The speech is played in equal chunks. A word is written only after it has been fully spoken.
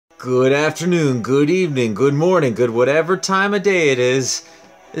Good afternoon, good evening, good morning, good whatever time of day it is.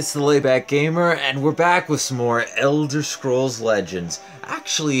 It's the LayBackGamer, and we're back with some more Elder Scrolls Legends.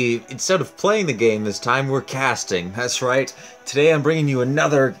 Actually, instead of playing the game this time, we're casting. That's right. Today I'm bringing you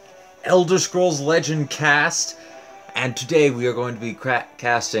another Elder Scrolls Legend cast. And today we are going to be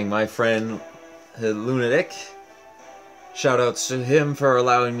casting my friend Lunaddict. Shoutouts to him for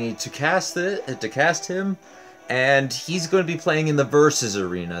allowing me to cast him. And he's going to be playing in the Versus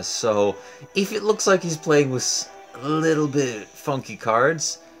arena, so if it looks like he's playing with a little bit funky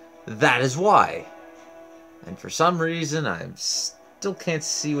cards, that is why. And for some reason, I still can't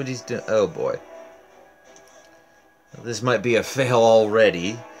see what he's doing. Oh boy. This might be a fail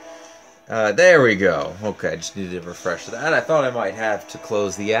already. There we go. Okay, I just needed to refresh that. I thought I might have to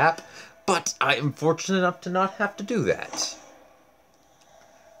close the app, but I am fortunate enough to not have to do that.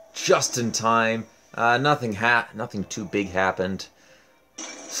 Just in time. Nothing too big happened.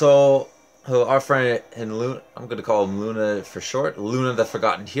 So, our friend and Luna, I'm gonna call him Luna for short. Luna the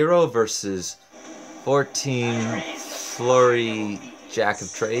Forgotten Hero versus 14 Flurry Jack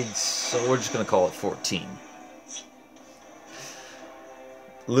of Trades. So we're just gonna call it 14.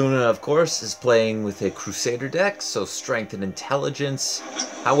 Luna, of course, is playing with a Crusader deck, so strength and intelligence.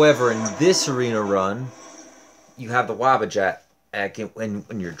 However, in this arena run, you have the Wabbajack when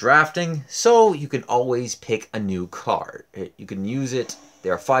you're drafting, so you can always pick a new card. You can use it,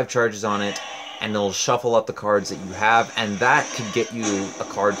 there are 5 charges on it, and it'll shuffle up the cards that you have, and that could get you a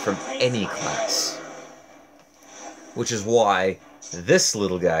card from any class. Which is why this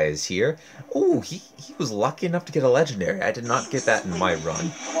little guy is here. Oh, he was lucky enough to get a legendary. I did not get that in my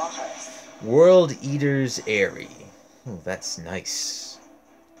run. World Eater's Airy. Oh, that's nice.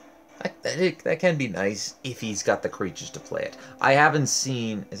 That can be nice if he's got the creatures to play it. I haven't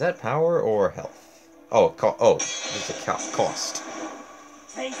seen... Is that power or health? Oh, it's a cost.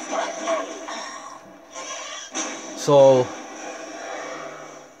 So,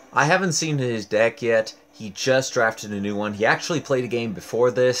 I haven't seen his deck yet. He just drafted a new one. He actually played a game before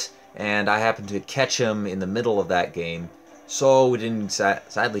this, and I happened to catch him in the middle of that game. So, we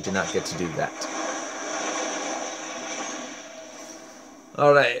sadly did not get to do that.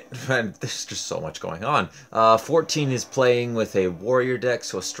 Alright, and there's just so much going on. 14 is playing with a warrior deck,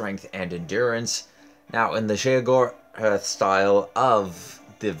 so strength and endurance. Now, in the Sheagor style of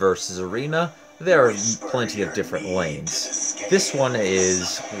the Versus arena, there are plenty of different lanes. This one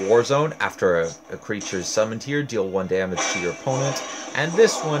is Warzone. After a creature is summoned here, deal 1 damage to your opponent. And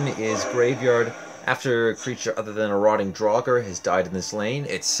this one is Graveyard. After a creature other than a Rotting Draugr has died in this lane,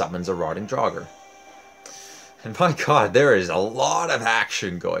 it summons a Rotting Draugr. And my god, there is a lot of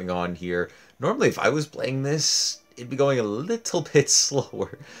action going on here. Normally, if I was playing this, it'd be going a little bit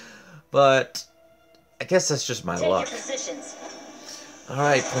slower. But I guess that's just my luck.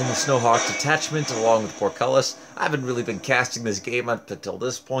 Alright, playing the Snowhawk Detachment along with Porcullis. I haven't really been casting this game up until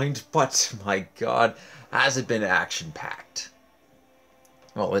this point, but my god, has it been action-packed.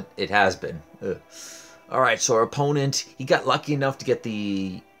 Well, it has been. Alright, so our opponent, he got lucky enough to get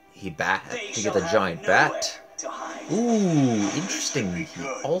the giant bat. Ooh, interesting. He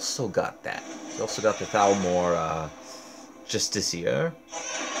also got that. He also got the Thalmor Justiciar.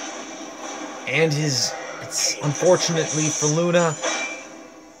 And it's unfortunately for Luna,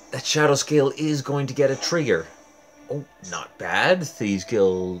 that Shadow Scale is going to get a trigger. Oh, not bad. Thieves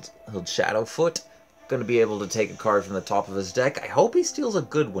Guild Shadowfoot. Going to be able to take a card from the top of his deck. I hope he steals a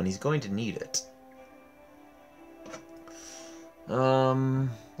good one. He's going to need it.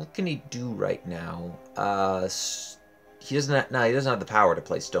 What can he do right now? He doesn't have the power to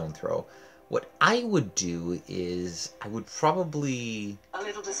play Stone Throw. What I would do is I would probably... A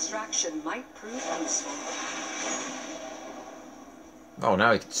little distraction might prove useful. Oh,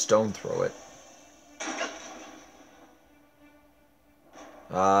 now he can Stone Throw it.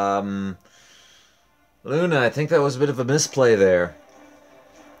 Luna, I think that was a bit of a misplay there.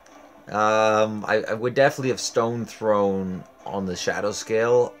 I would definitely have Stone Thrown on the Shadow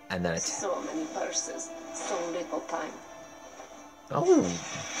Scale, and then so many verses, so little time. Oh.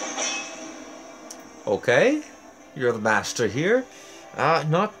 Okay. You're the master here.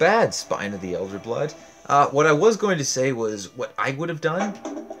 Not bad, Spine of the Elder Blood. What I was going to say was, what I would have done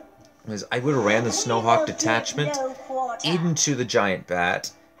was I would have ran the Snowhawk Detachment into the Giant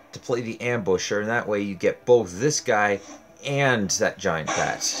Bat to play the Ambusher, and that way you get both this guy and that Giant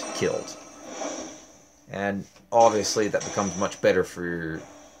Bat killed. And obviously that becomes much better for your...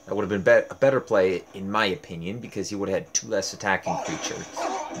 That would have been a better play, in my opinion, because he would have had 2 less attacking creatures.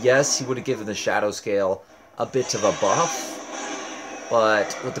 Yes, he would have given the Shadow Scale a bit of a buff,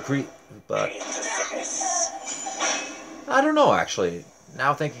 but with the but I don't know, actually.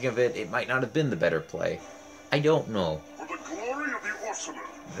 now thinking of it, it might not have been the better play. I don't know. For the glory of the Orsomer.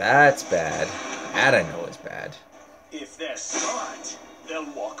 That's bad. That I know is bad. If they're smart, they'll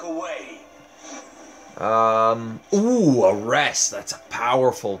walk away. Ooh, Arrest. That's a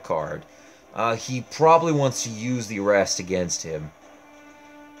powerful card. He probably wants to use the Arrest against him.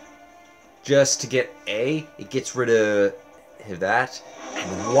 Just to get it gets rid of that,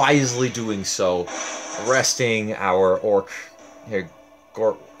 and wisely doing so, arresting our orc here.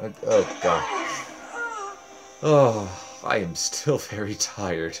 Oh god. Oh, I am still very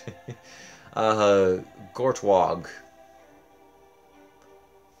tired. Gortwog.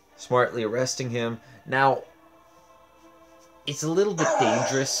 Smartly arresting him. Now, it's a little bit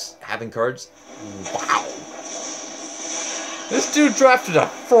dangerous having cards. Wow. This dude drafted a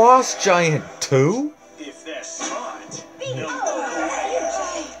Frost Giant too? If they're smart, they'll walk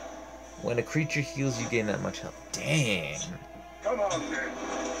away. When a creature heals, you gain that much health. Dang. Come on, then.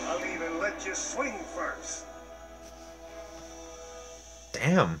 I'll even let you swing first.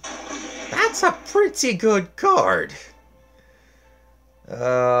 Damn. That's a pretty good card.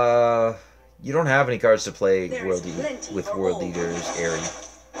 You don't have any cards to play with World Eater's Airy.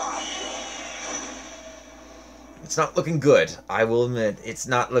 It's not looking good. I will admit, it's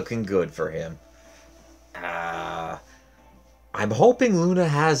not looking good for him. I'm hoping Luna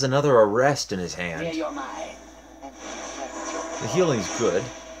has another Arrest in his hand. The healing's good,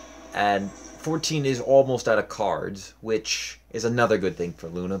 and 14 is almost out of cards, which is another good thing for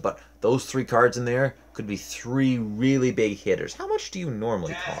Luna, but those 3 cards in there could be 3 really big hitters. How much do you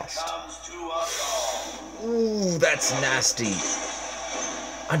normally cost? Ooh, that's nasty.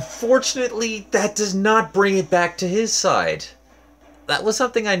 Unfortunately, that does not bring it back to his side. That was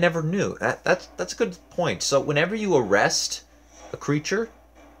something I never knew. That's a good point. So whenever you arrest a creature,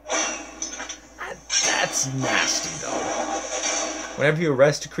 that's nasty though. Whenever you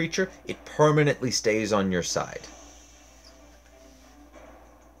arrest a creature, it permanently stays on your side.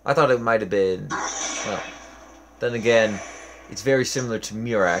 I thought it might have been... Well, then again, it's very similar to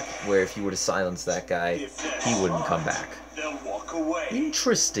Murak, where if you were to silence that guy, he wouldn't come back. They'll walk away.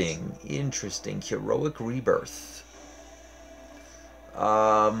 Interesting. Interesting. Heroic Rebirth.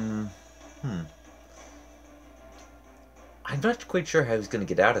 I'm not quite sure how he's going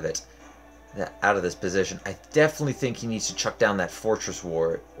to get out of it. Out of this position. I definitely think he needs to chuck down that Fortress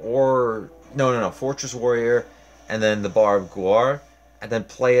Warrior. Or... No. Fortress Warrior, and then the Barb Guar, and then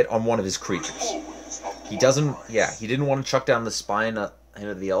play it on one of his creatures. He doesn't... Yeah, he didn't want to chuck down the Spine of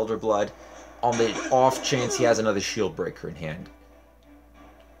the Elder Blood on the off chance he has another Shield Breaker in hand.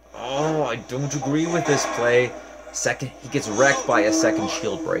 Oh, I don't agree with this play. He gets wrecked by a second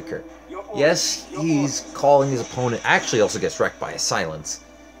Shield Breaker. Yes, he's calling his opponent... Actually, also gets wrecked by a Silence.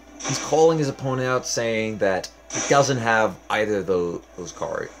 He's calling his opponent out, saying that he doesn't have either of those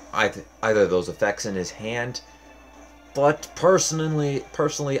cards, either of those effects in his hand. But personally,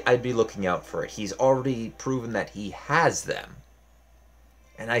 I'd be looking out for it. He's already proven that he has them,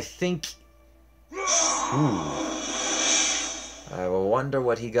 and I think. Ooh, I wonder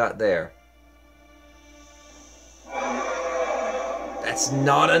what he got there. That's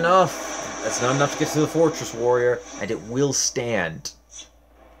not enough. That's not enough to get to the Fortress Warrior, and it will stand.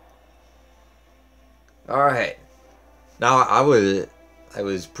 Alright. Now, I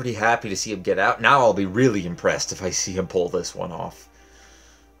was pretty happy to see him get out. Now I'll be really impressed if I see him pull this one off.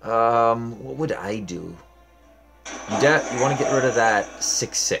 What would I do? You want to get rid of that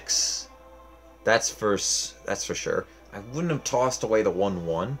 6/6. That's for sure. I wouldn't have tossed away the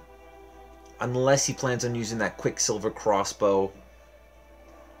 1/1. Unless he plans on using that Quicksilver Crossbow.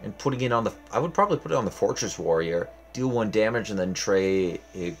 And putting it on the... I would probably put it on the Fortress Warrior. Deal 1 damage and then trade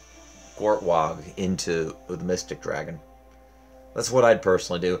Gortwog into the Mystic Dragon. That's what I'd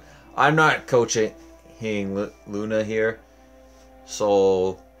personally do. I'm not coaching Luna here,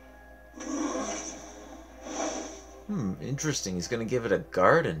 so... interesting. He's going to give it a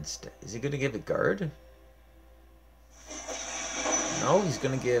guard instead. Is he going to give it guard? No, he's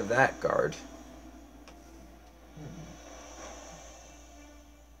going to give that guard.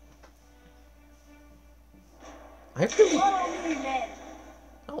 I really...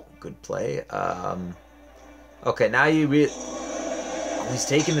 Oh, good play. Okay, now you he's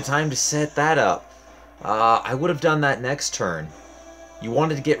taking the time to set that up. I would have done that next turn. You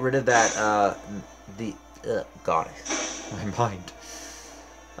wanted to get rid of that, God, my mind.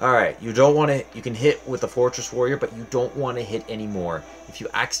 Alright, you don't want to... You can hit with the Fortress Warrior, but you don't want to hit anymore. If you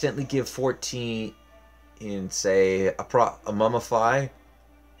accidentally give 14 in, say, a Mummify...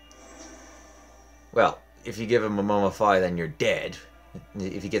 Well, if you give him a Mummify, then you're dead.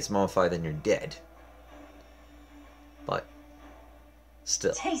 If he gets Mummified, then you're dead. But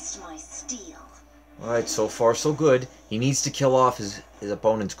Still. Taste my steel. Alright, so far so good. He needs to kill off his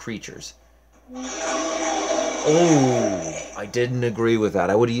opponent's creatures. Oh, I didn't agree with that.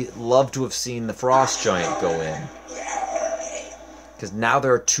 I would love to have seen the Frost Giant go in. Because now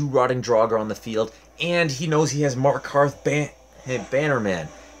there are 2 Rotting Draugr on the field, and he knows he has Mark Hearth Bannerman.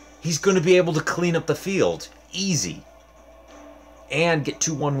 He's going to be able to clean up the field. Easy. And get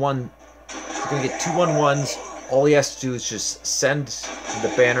 2/1/1. He's going to get 2/1/1s. All he has to do is just send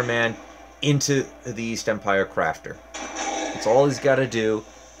the Bannerman into the East Empire Crafter. That's all he's got to do.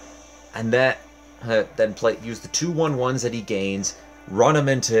 And that then use the 2/1/1s that he gains, run him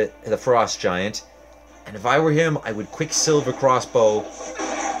into the Frost Giant. And if I were him, I would Quicksilver Crossbow.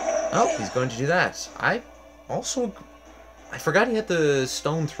 Oh, he's going to do that. I forgot he had the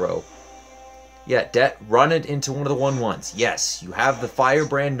Stone Throw. Yeah, run it into one of the 1/1s. Yes, you have the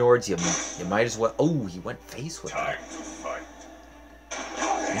Firebrand Nords. You might as well. Oh, he went face with that.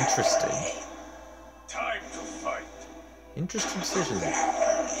 Interesting. Time to fight. Interesting decision.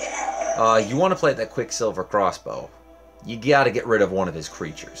 You want to play that Quicksilver Crossbow. You got to get rid of one of his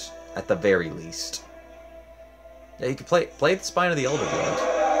creatures, at the very least. Yeah, you can play the Spine of the Elder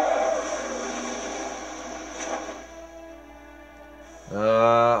God.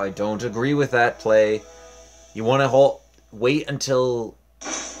 I don't agree with that play. You want to wait until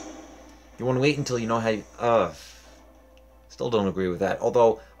you know how. Still don't agree with that.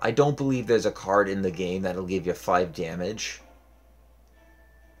 Although I don't believe there's a card in the game that'll give you 5 damage.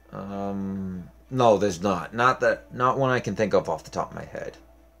 No, there's not. Not one I can think of off the top of my head.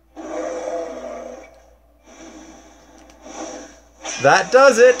 That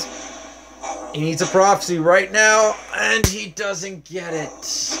does it. He needs a prophecy right now, and he doesn't get it.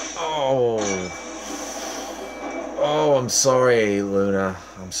 Oh. Oh, I'm sorry, Luna.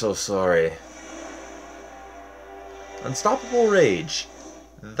 I'm so sorry. Unstoppable Rage.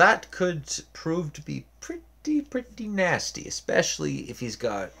 That could prove to be pretty nasty, especially if he's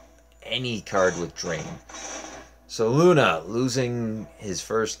got any card with Drain. So Luna losing his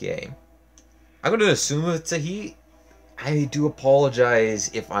first game. I'm going to assume it's a Heat. I do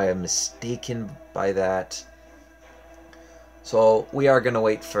apologize if I am mistaken by that. So we are going to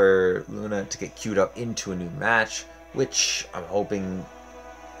wait for Luna to get queued up into a new match, which I'm hoping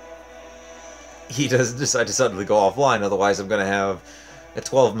he doesn't decide to suddenly go offline. Otherwise I'm going to have a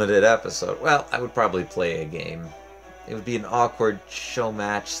 12-minute episode. Well, I would probably play a game. It would be an awkward show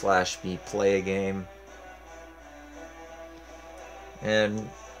match / me play a game. And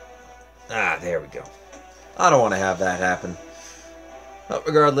there we go. I don't want to have that happen. But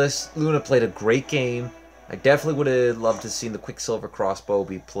regardless, Luna played a great game. I definitely would have loved to have seen the Quicksilver Crossbow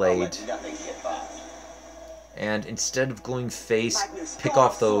be played. And instead of going face, pick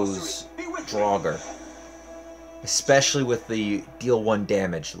off those Draugr. Especially with the deal 1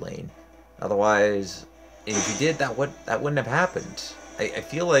 damage lane. Otherwise, if he did, that wouldn't have happened. I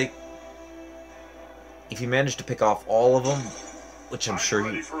feel like if he managed to pick off all of them, which I'm sure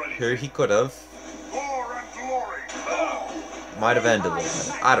he could have, might have ended with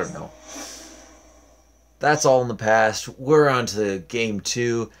it. I don't know. That's all in the past. We're on to game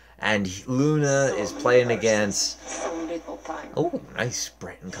 2, and Luna is playing against... Oh, nice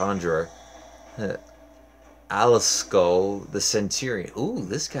Breton Conjurer. Alisco, the Centurion. Ooh,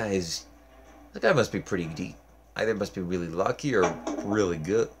 this guy must be pretty deep. Either must be really lucky or really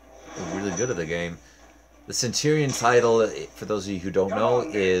good. Really good at the game. The Centurion title, for those of you who don't know,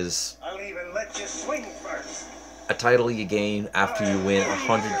 is I'll even let you swing first. a title you gain after you win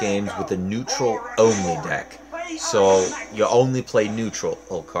 100 games with a neutral-only deck. So you only play neutral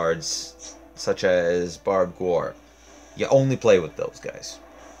cards, such as Barbed War. You only play with those guys.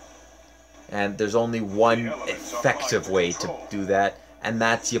 And there's only one effective way to do that, and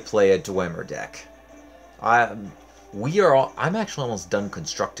that's you play a Dwemer deck. I'm actually almost done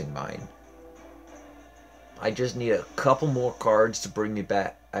constructing mine. I just need a couple more cards to bring me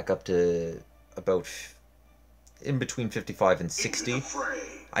back up to about in between 55 and 60.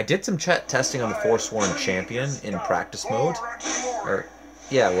 I did some testing on the Forsworn Champion in practice mode.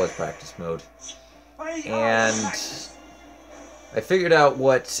 Yeah, it was practice mode. And I figured out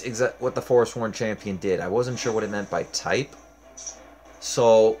what the Forsworn Champion did. I wasn't sure what it meant by type.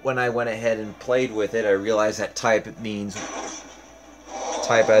 So when I went ahead and played with it, I realized that type means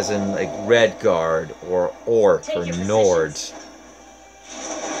type as in like Redguard or Orc or Nord.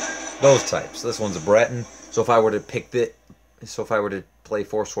 Those types. This one's a Breton. So if I were to play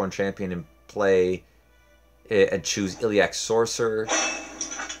Forsworn Champion and play it and choose Iliac Sorcerer,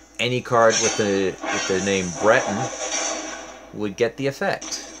 any card with the name Breton would get the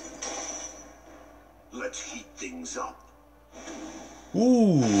effect. Let's heat things up.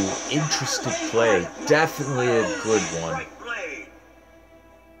 Ooh, interesting play. Definitely a good one. Right blade.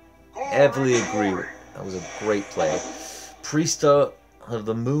 Heavily agree with. That was a great play. Priest of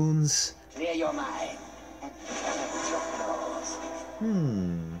the Moons. Clear your mind and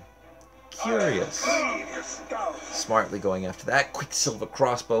yours. Curious. Leave your scout. Smartly going after that. Quicksilver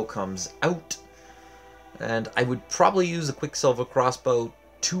crossbow comes out. And I would probably use the Quicksilver crossbow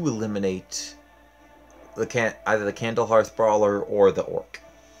to eliminate either the Candlehearth Brawler or the Orc.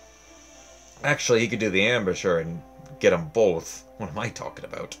 Actually, he could do the Ambusher and get them both. What am I talking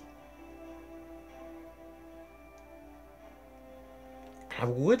about? I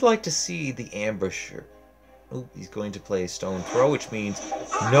would like to see the Ambusher. Oh, he's going to play Stone Throw, which means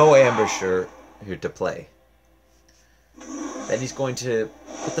no Ambusher here to play. Then he's going to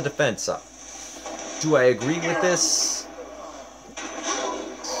put the defense up. Do I agree with this?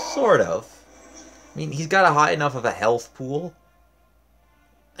 Sort of. I mean, he's got a high enough of a health pool.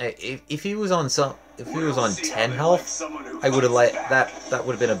 If he was on 10 health, I would have that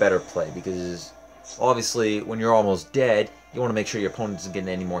would have been a better play, because obviously when you're almost dead, you want to make sure your opponent doesn't get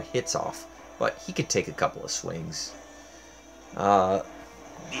any more hits off. But he could take a couple of swings. The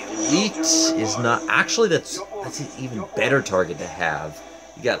Elite is not actually that's an even better target to have.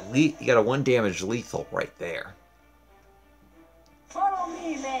 You got a 1 damage lethal right there. Follow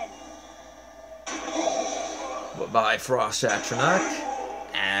me, men. Bye, Frost Atronach.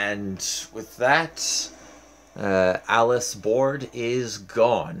 And with that, Alice board is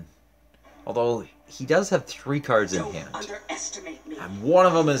gone. Although he does have 3 cards in hand. Underestimate me. And one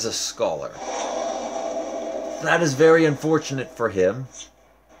of them is a Scholar. That is very unfortunate for him,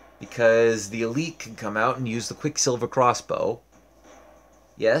 because the Elite can come out and use the Quicksilver crossbow.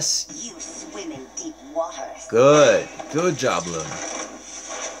 Yes? You swim in deep waters. Good. Good job, Luna.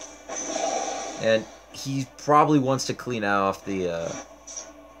 And he probably wants to clean off the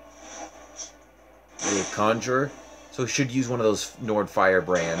Conjurer, so he should use one of those Nord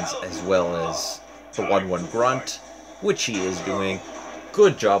Firebrands as well as the 1/1 Grunt, which he is doing.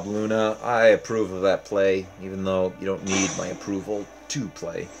 Good job, Luna. I approve of that play, even though you don't need my approval to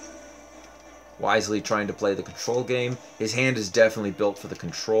play. Wisely trying to play the control game. His hand is definitely built for the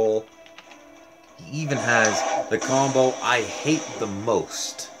control. He even has the combo I hate the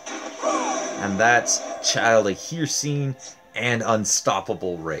most, and that's Child of Hearsine and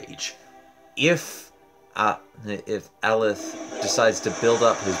Unstoppable Rage. If Alith decides to build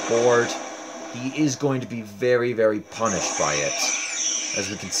up his board, he is going to be very, very punished by it. As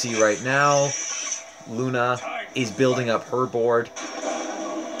we can see right now, Luna is building up her board.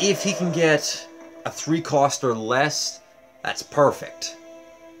 If he can get a 3-cost or less, that's perfect.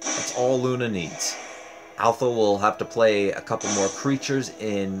 That's all Luna needs. Alpha will have to play a couple more creatures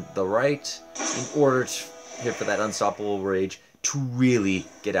in the right in order to hit for that Unstoppable Rage to really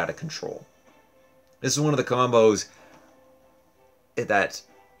get out of control. This is one of the combos that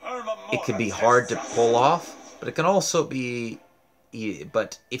it can be hard to pull off, but it can also be...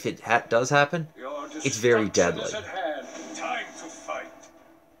 But if it does happen, it's very deadly.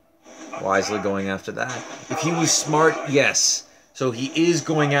 Wisely going after that. If he was smart, yes. So he is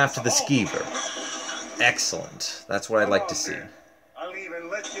going after the Skeever. Excellent. That's what I'd like to see. I'll even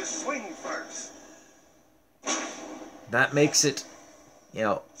let you swing first. That makes it,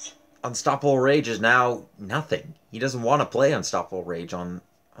 Unstoppable Rage is now nothing. He doesn't want to play Unstoppable Rage on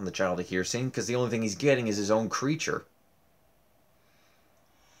the Child of Hearsine, because the only thing he's getting is his own creature.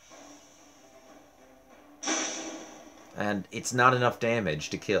 And it's not enough damage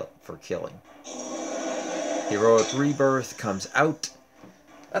to for killing. Heroic Rebirth comes out.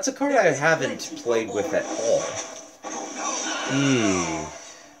 That's a card I haven't played with at all.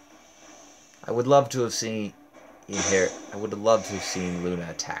 I would love to have seen I would have loved to have seen Luna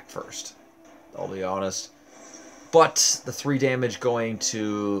attack first. I'll be honest. But the 3 damage going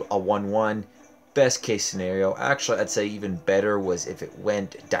to a 1/1, best case scenario. Actually, I'd say even better was if it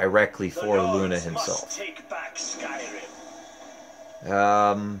went directly for Luna himself. Take back Skyrim.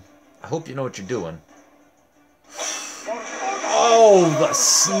 I hope you know what you're doing. Oh, the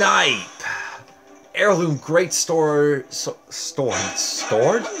snipe! Heirloom Great Stored?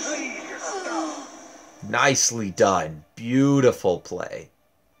 Nicely done. Beautiful play.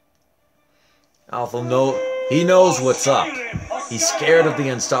 Alpha he knows what's up. He's scared of the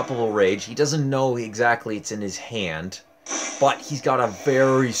Unstoppable Rage. He doesn't know exactly it's in his hand, but he's got a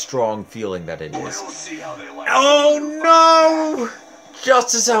very strong feeling that it is. Oh no!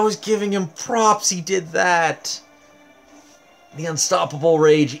 Just as I was giving him props, he did that. The Unstoppable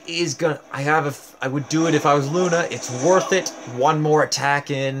Rage is gonna... I would do it if I was Luna. It's worth it. 1 more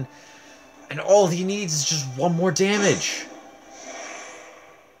attack in. And all he needs is just 1 more damage.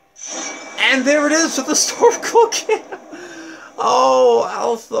 And there it is with the storm cooking. Oh,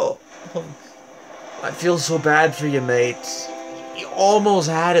 Altho. I feel so bad for you, mate. You almost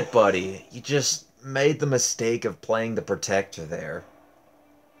had it, buddy. You just made the mistake of playing the protector there.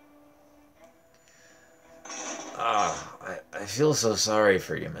 I feel so sorry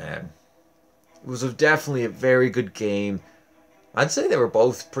for you, man. It was definitely a very good game. I'd say they were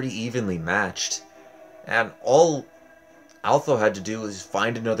both pretty evenly matched. And all Altho had to do was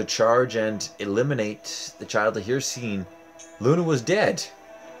find another charge and eliminate the child of here scene. Luna was dead.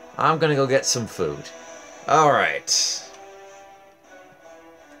 I'm gonna go get some food. Alright.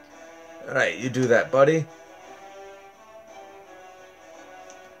 Alright, you do that, buddy.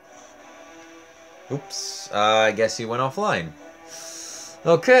 Oops, I guess he went offline.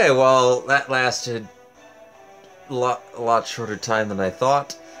 Okay, well, that lasted a lot shorter time than I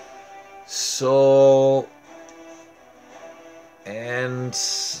thought. So... And...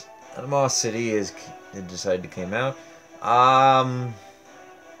 Atomicity is decided to come out.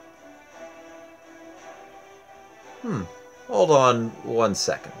 Hold on 1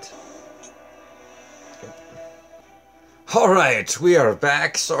 second. Alright, we are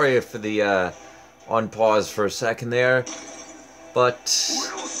back. Sorry for the, on pause for a second there. But,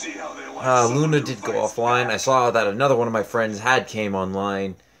 Luna did go offline. I saw that another one of my friends had came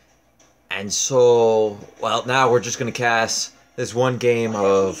online. And so, well, now we're just gonna cast this one game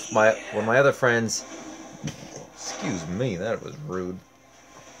of one of my other friends. Excuse me, that was rude.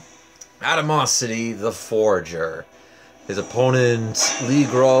 Atomicity, the Forger. His opponent,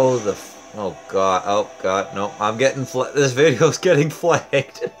 Ligro, the... Oh god, no, I'm getting this video's getting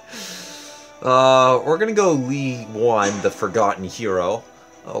flagged. We're gonna go Lee 1, the Forgotten Hero.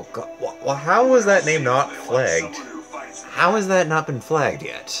 Oh god, well, how was that name not flagged? How has that not been flagged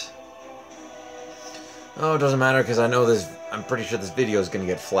yet? Oh, it doesn't matter because I know this. I'm pretty sure this video is gonna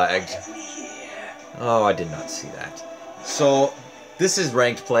get flagged. Oh, I did not see that. So, this is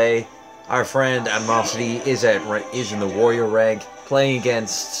ranked play. Our friend Atomicity is in the Warrior rank, playing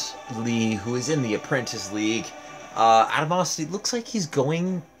against Lee, who is in the Apprentice League. Atomicity looks like he's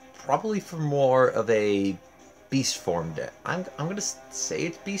going probably for more of a beast form deck. I'm gonna say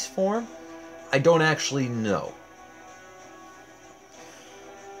it's beast form. I don't actually know.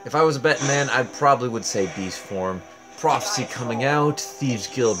 If I was a betting man, I probably would say beast form. Prophecy coming out, Thieves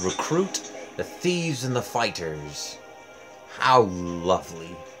Guild recruit, the Thieves and the Fighters. How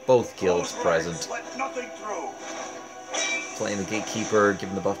lovely. Both guilds present. Playing the Gatekeeper,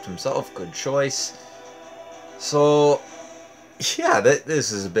 giving the buff to himself, good choice. So, yeah,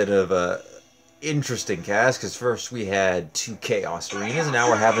 this is a bit of a interesting cast, because first we had 2 Chaos Arenas, and now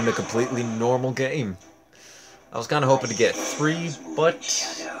we're having a completely normal game. I was kind of hoping to get 3,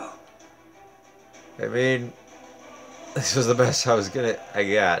 but... I mean, this was the best I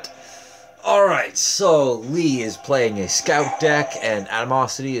got. Alright, so Lee is playing a Scout deck, and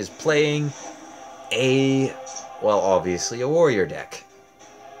Atomicity is playing a, well, obviously a Warrior deck.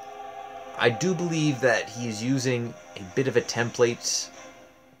 I do believe that he's using a bit of a template,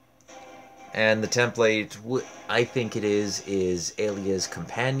 and the template, I think it is Alia's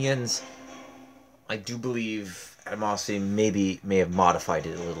Companions. I do believe Atomicity may have modified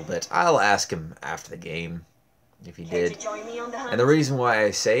it a little bit. I'll ask him after the game if he did. And the reason why I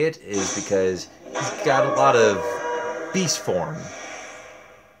say it is because he's got a lot of beast form.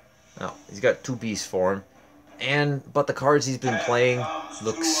 No, he's got 2 beast form, but the cards he's been playing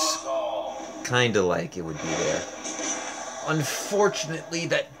looks kind of like it would be there. Unfortunately,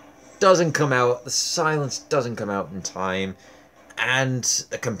 that doesn't come out. The silence doesn't come out in time, and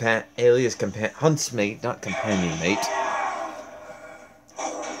the Alia's huntsmate, not companion mate,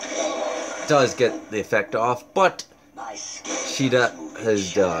 does get the effect off, but she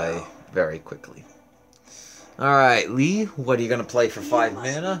does die very quickly. Alright, Lee, what are you going to play for 5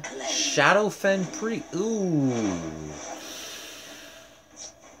 mana? Shadowfen Priest. Ooh.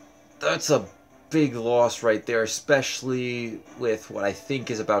 That's a big loss right there, especially with what I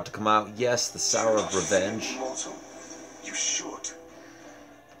think is about to come out. Yes, the Sour of Revenge. You should.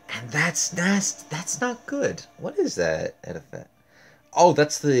 And that's not good. What is that effect? Oh,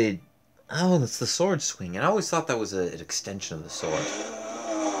 that's the sword swing. And I always thought that was an extension of the sword.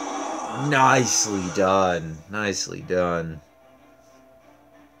 Nicely done. Nicely done.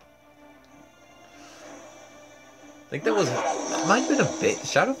 I think that might have been a bait.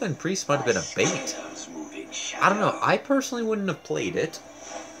 Shadowfen Priest might have been a bait. I don't know. I personally wouldn't have played it,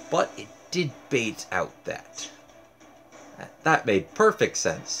 but it did bait out that. That made perfect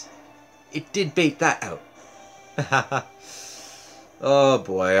sense. It did bait that out. Oh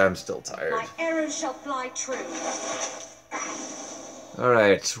boy, I'm still tired. My arrows shall fly true.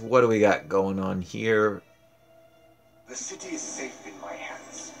 Alright, what do we got going on here? The city is safe in my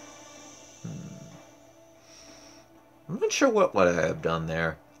hands. I'm not sure what I have done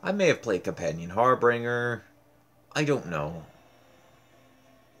there. I may have played Companion Harbinger. I don't know.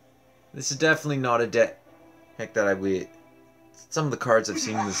 This is definitely not a deck that I would... Some of the cards I've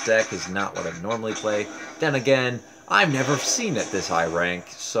seen in this deck is not what I normally play. Then again, I've never seen it this high rank,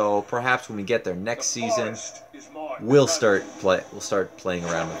 so perhaps when we get there next season, we'll start playing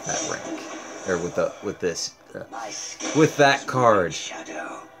around with that rank, or with that card.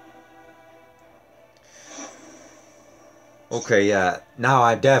 Okay, yeah. Now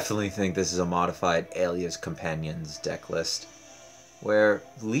I definitely think this is a modified Alias Companions deck list, where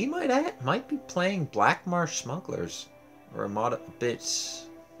Lee might be playing Black Marsh Smugglers, or a bit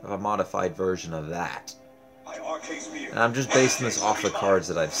of a modified version of that. And I'm just basing this off the cards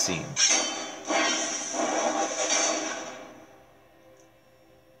that I've seen.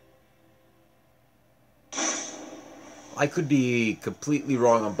 I could be completely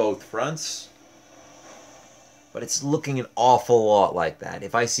wrong on both fronts, but it's looking an awful lot like that.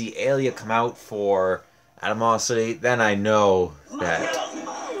 If I see Alia come out for Atomicity, then I know that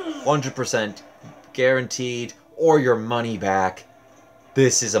 100% guaranteed, or your money back,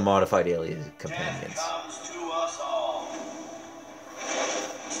 this is a modified Alias Companions.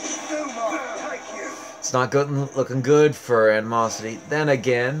 It's not looking good for Atomicity. Then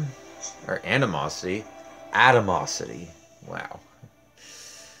again, or Atomicity. Wow.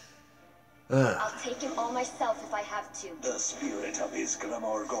 I'll take him all myself if I have to. The spirit of his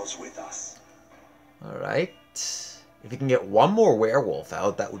glamour goes with us. Alright. If you can get one more werewolf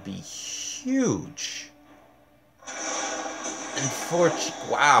out, that would be huge.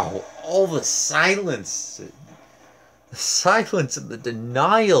 Wow, all the silence. The silence and the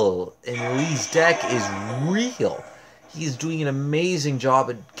denial in Lee's deck is real. He's doing an amazing job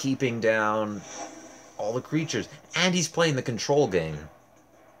at keeping down all the creatures. And he's playing the control game.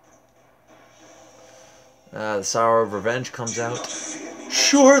 The Sour of Revenge comes out.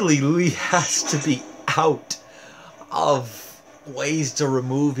 Surely Lee has to be out of ways to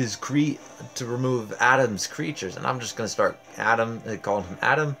remove Adam's creatures, and I'm just gonna start calling him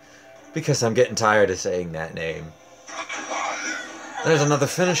Adam, because I'm getting tired of saying that name. There's another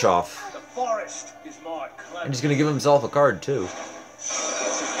finish off. The forest is my clan. And he's gonna give himself a card too.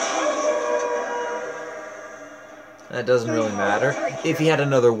 That doesn't really matter. If he had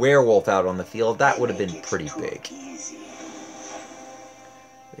another werewolf out on the field, that would have been pretty big.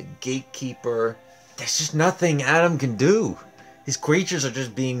 The Gatekeeper. There's just nothing Adam can do. His creatures are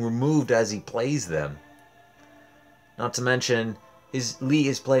just being removed as he plays them. Not to mention, Lee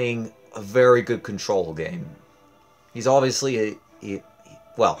is playing a very good control game. He's obviously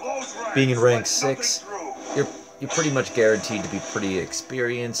being in rank 6, you're pretty much guaranteed to be pretty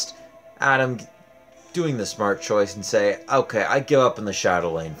experienced. Adam doing the smart choice and say, okay, I give up in the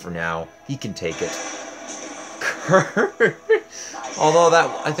Shadow Lane for now. He can take it. Although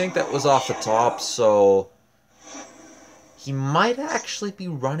I think that was off the top, so he might actually be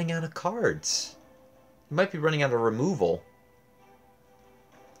running out of cards. He might be running out of removal.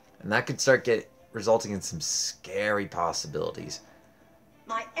 And that could start resulting in some scary possibilities.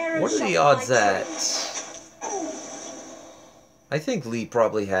 What are the odds that... I think Lee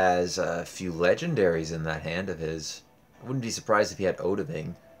probably has a few legendaries in that hand of his. I wouldn't be surprised if he had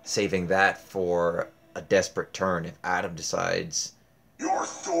Odoving, saving that for a desperate turn if Adam decides... Your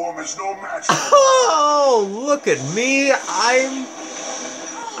storm is no match. Oh, look at me! I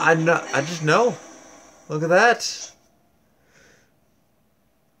just know. Look at that.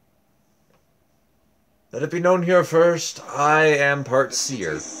 Let it be known here first, I am part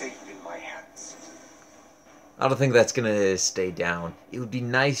seer. I don't think that's gonna stay down. It would be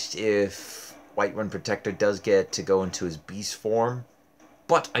nice if Whiterun Protector does get to go into his beast form,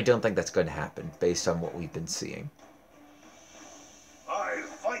 but I don't think that's going to happen based on what we've been seeing. I'll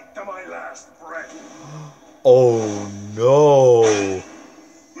fight to my last breath. Oh no!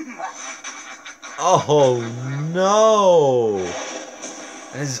 Oh no!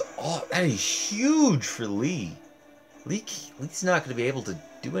 That is huge for Lee. Lee's not going to be able to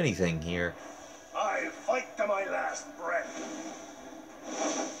do anything here. I'll fight to my last breath.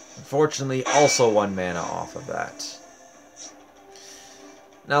 Unfortunately, also 1 mana off of that.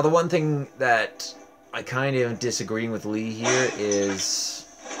 Now, the one thing that I kind of am disagreeing with Lee here is...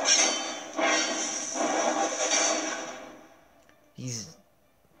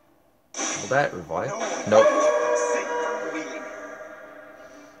 Will that revive? Nope.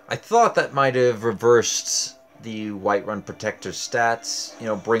 I thought that might have reversed the Whiterun Protector stats, you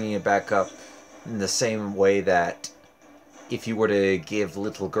know, bringing it back up in the same way that if you were to give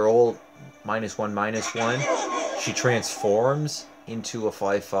little girl -1/-1, she transforms into a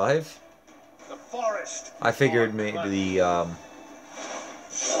 5/5. The forest. I figured maybe that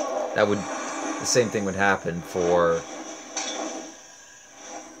would, the same thing would happen for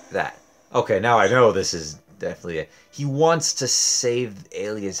that. Okay, now I know this is definitely it. He wants to save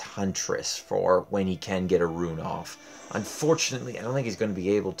Alia's Huntress for when he can get a rune off. Unfortunately, I don't think he's going to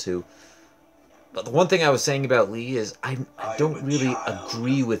be able to. But the one thing I was saying about Lee is I don't really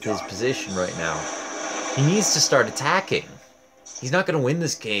agree with his position right now. He needs to start attacking. He's not going to win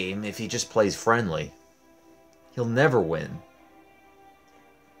this game if he just plays friendly. He'll never win.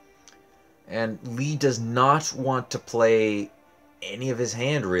 And Lee does not want to play any of his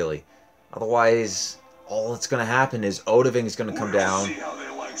hand, really. Otherwise, all that's going to happen is Odoving is going to come down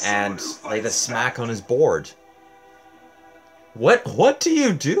and lay the smack on his board. What do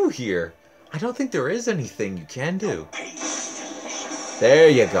you do here? I don't think there is anything you can do. There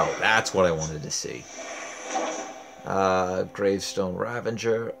you go. That's what I wanted to see. Gravestone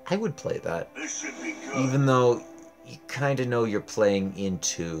Ravenger. I would play that. Even though you kind of know you're playing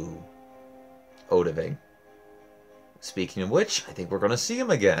into Odoving. Speaking of which, I think we're going to see him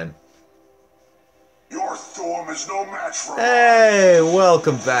again. Your storm is no match for Hey,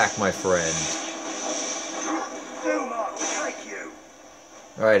 welcome back, my friend. Do not thank you.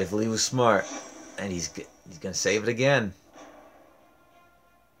 Alright, if Lee was smart, and he's going to save it again.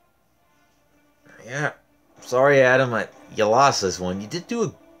 Yeah. Sorry, Adam, you lost this one. You did do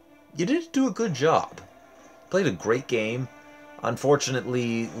a good job. Played a great game.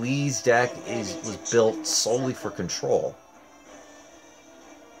 Unfortunately, Lee's deck was built solely for control,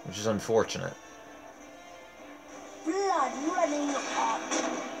 which is unfortunate. Blood running hot.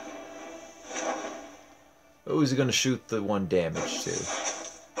 Who is he going to shoot the 1 damage to?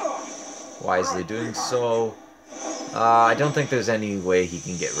 Wisely doing so. I don't think there's any way he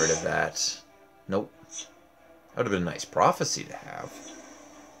can get rid of that. Nope. That would have been a nice prophecy to have.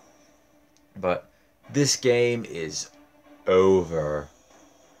 But this game is over.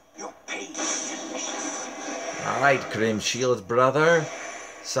 Alright, Grim Shields, brother.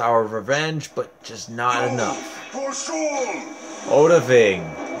 Sour revenge, but just not enough. Odoving.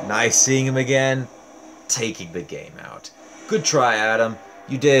 Nice seeing him again. Taking the game out. Good try, Adam.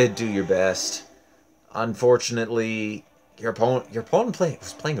 You did do your best. Unfortunately, your opponent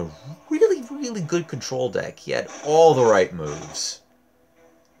was playing a really good control deck. He had all the right moves.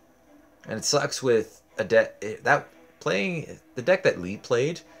 And it sucks with a deck that playing the deck that Lee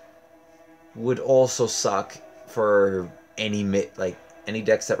played would also suck for any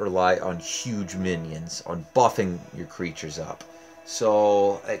decks that rely on huge minions, on buffing your creatures up.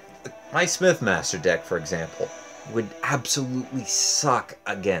 So my Smithmaster deck, for example, would absolutely suck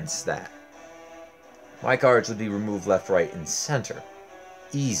against that. My cards would be removed left, right, and center.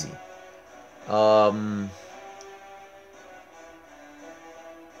 Easy.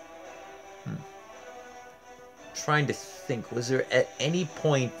 Trying to think, was there at any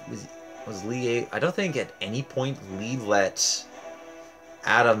point was Lee? I don't think at any point Lee let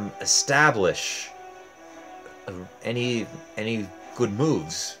Adam establish any good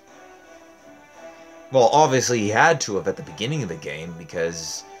moves. Well, obviously he had to have at the beginning of the game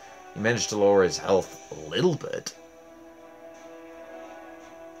because he managed to lower his health a little bit.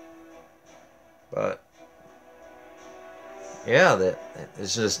 But yeah,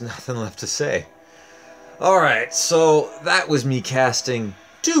 there's just nothing left to say. Alright, so that was me casting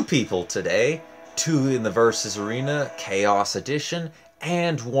 2 people today. 2 in the Versus Arena, Chaos Edition,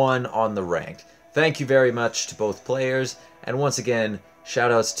 and 1 on the Ranked. Thank you very much to both players, and once again,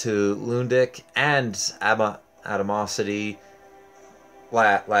 shoutouts to Lunaddict and Atomicity.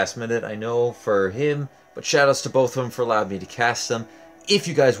 Last minute, I know, for him, but shoutouts to both of them for allowing me to cast them. If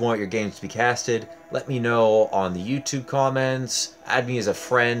you guys want your games to be casted, let me know on the YouTube comments. Add me as a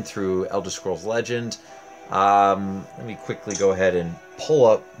friend through Elder Scrolls Legend. Let me quickly go ahead and pull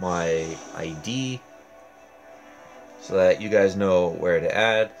up my ID so that you guys know where to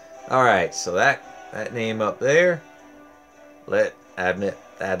add. Alright, so that name up there, add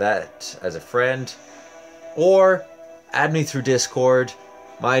that as a friend, or add me through Discord.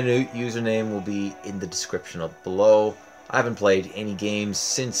 My new username will be in the description below. I haven't played any games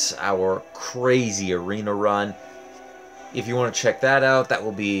since our crazy arena run. If you want to check that out, that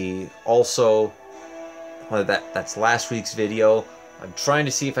will be also that's last week's video. I'm trying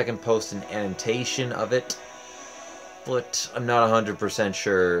to see if I can post an annotation of it, but I'm not 100%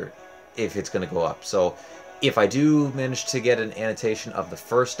 sure if it's going to go up. So if I do manage to get an annotation of the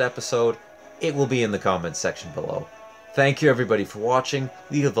first episode, it will be in the comments section below. Thank you everybody for watching.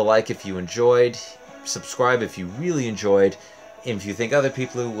 Leave a like if you enjoyed. subscribe if you really enjoyed. And if you think other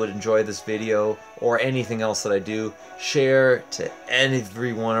people would enjoy this video or anything else that I do, share to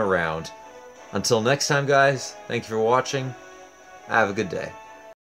everyone around. Until next time, guys, thank you for watching. Have a good day.